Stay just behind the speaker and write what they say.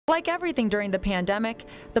Like everything during the pandemic,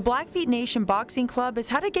 the Blackfeet Nation Boxing Club has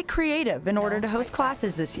had to get creative in order to host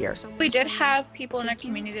classes this year. We did have people in our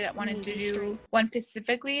community that wanted to do one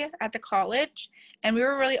specifically at the college, and we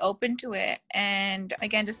were really open to it. And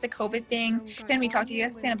again, just the COVID thing, we talked to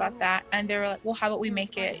ESPN about that, and they were like, well, how about we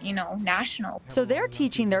make it, national? So they're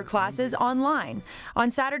teaching their classes online.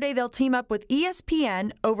 On Saturday, they'll team up with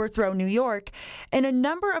ESPN, Overthrow New York, and a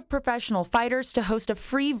number of professional fighters to host a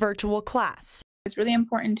free virtual class. It's really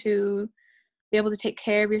important to be able to take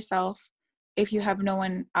care of yourself if you have no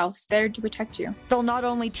one else there to protect you. They'll not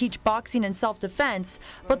only teach boxing and self-defense,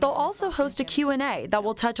 but they'll also host a Q&A that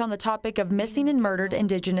will touch on the topic of missing and murdered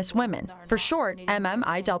indigenous women, for short,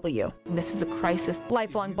 MMIW. This is a crisis.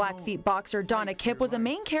 Lifelong Blackfeet boxer Donna Kipp was a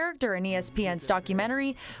main character in ESPN's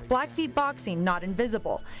documentary, Blackfeet Boxing, Not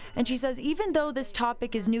Invisible. And she says even though this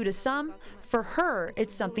topic is new to some, for her,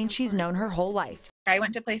 it's something she's known her whole life. I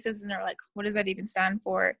went to places and they're like, what does that even stand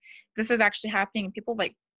for? This is actually happening. And people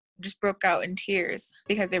just broke out in tears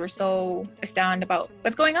because they were so astounded about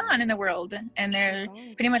what's going on in the world, and they're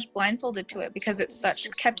pretty much blindfolded to it because it's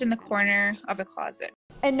kept in the corner of the closet.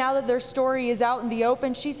 And now that their story is out in the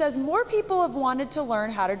open, she says more people have wanted to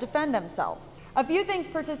learn how to defend themselves. A few things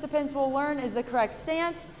participants will learn is the correct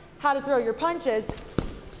stance, how to throw your punches,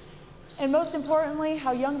 and most importantly,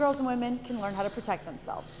 how young girls and women can learn how to protect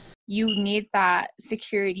themselves. You need that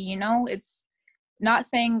security, It's not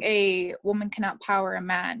saying a woman cannot power a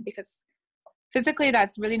man, because physically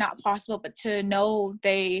that's really not possible, but to know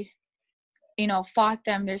they, fought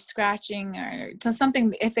them, they're scratching or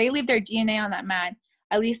something, if they leave their DNA on that man,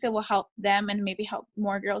 at least it will help them and maybe help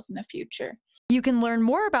more girls in the future. You can learn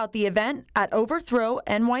more about the event at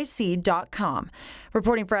overthrownyc.com.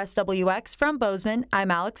 Reporting for SWX from Bozeman,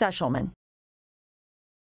 I'm Alex Eshelman.